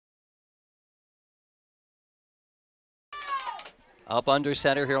Up under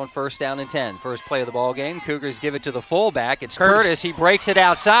center here on 1st down and 10. First play of the ball game. Cougars give it to the fullback. It's Curtis. He breaks it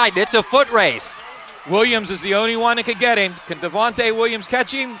outside. It's a foot race. Williams is the only one that could get him. Can Devontae Williams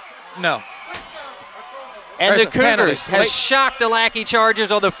catch him? No. And the Cougars have shocked the Lackey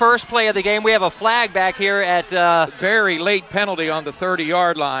Chargers on the first play of the game. We have a flag back here at very late penalty on the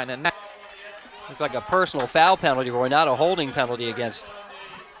 30-yard line, and that looks like a personal foul penalty, Roy, not a holding penalty against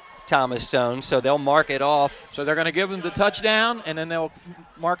Thomas Stone. So they'll mark it off. So they're going to give him the touchdown, and then they'll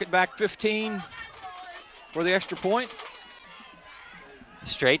mark it back 15 for the extra point.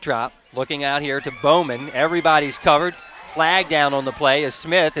 Straight drop. Looking out here to Bowman. Everybody's covered. Flag down on the play as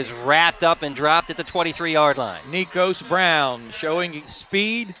Smith is wrapped up and dropped at the 23-yard line. Nikos Brown showing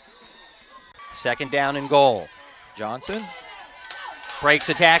speed. 2nd down and goal. Johnson breaks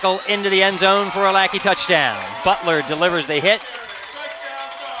a tackle into the end zone for a Lackey touchdown. Butler delivers the hit.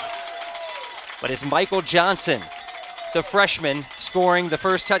 But it's Michael Johnson, the freshman, scoring the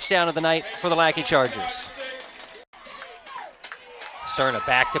first touchdown of the night for the Lackey Chargers. Cerna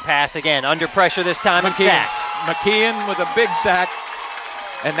back to pass again, under pressure this time and sacked. McKeon with a big sack,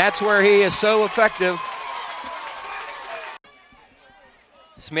 and that's where he is so effective.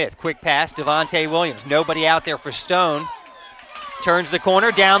 Smith, quick pass, Devontae Williams. Nobody out there for Stone. Turns the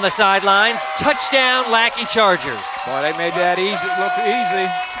corner, down the sidelines. Touchdown, Lackey Chargers. Boy, they made that look easy.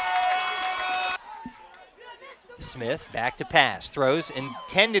 Smith back to pass, throws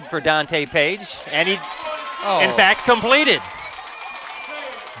intended for Dante Page, and he, in fact, completed.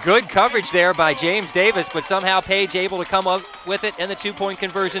 Good coverage there by James Davis, but somehow Page able to come up with it, and the 2-point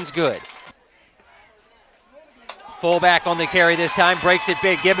conversion's good. Fullback on the carry this time, breaks it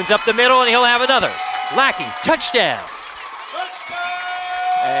big. Gibbons up the middle, and he'll have another. Lackey, touchdown.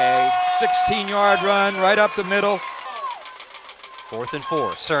 A 16-yard run right up the middle. 4th and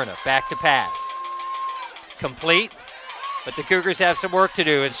 4, Cerna back to pass. Complete, but the Cougars have some work to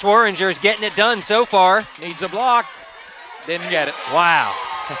do, and Swearinger's getting it done so far. Needs a block. Didn't get it. Wow.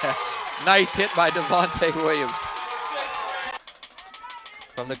 Nice hit by Devontae Williams.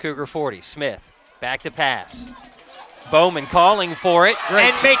 From the Cougar 40, Smith back to pass. Bowman calling for it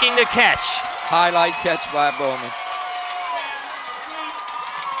and making the catch. Highlight catch by Bowman.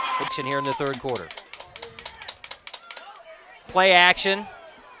 Action here in the 3rd quarter. Play action.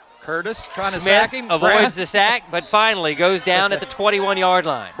 Curtis trying to Smith sack him. avoids the sack, but finally goes down at the 21-yard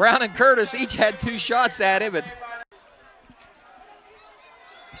line. Brown and Curtis each had 2 shots at him.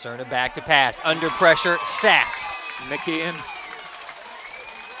 Cerna back to pass, under pressure, sacked. McKeon.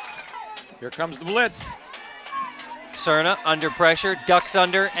 Here comes the blitz. Cerna under pressure, ducks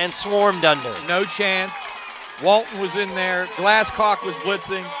under, and swarmed under. No chance. Walton was in there. Glasscock was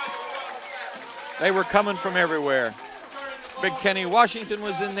blitzing. They were coming from everywhere. Big Kenny Washington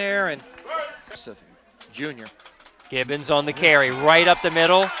was in there, and junior. Gibbons on the carry, right up the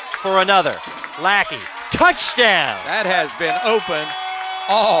middle for another. Lackey, touchdown! That has been open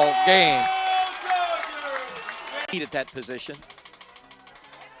all game. At that position.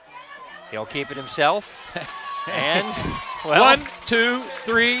 He'll keep it himself. And, well. 1, 2,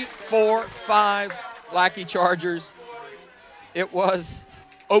 3, 4, 5 Lackey Chargers. It was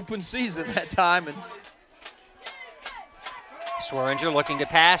open season that time. And Swearinger looking to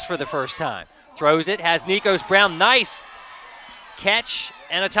pass for the first time. Throws it, has Nikos Brown. Nice catch,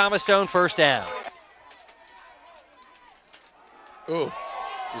 and a Thomas Stone 1st down. Ooh,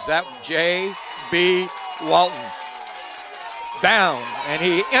 is that J.B. Walton? Down, and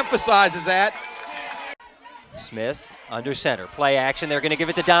he emphasizes that. Smith under center. Play action. They're going to give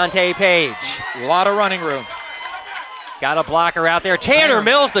it to Dante Page. A lot of running room. Got a blocker out there. Tanner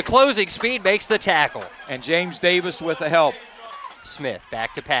Mills, the closing speed, makes the tackle. And James Davis with the help. Smith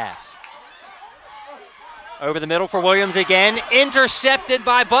back to pass. Over the middle for Williams again. Intercepted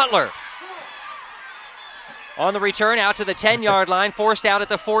by Butler. On the return, out to the 10-yard line, forced out at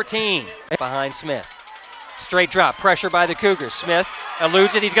the 14. Behind Smith. Straight drop, pressure by the Cougars. Smith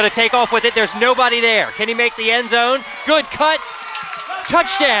eludes it, he's going to take off with it. There's nobody there. Can he make the end zone? Good cut.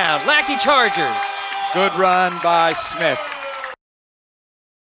 Touchdown, Lackey Chargers. Good run by Smith.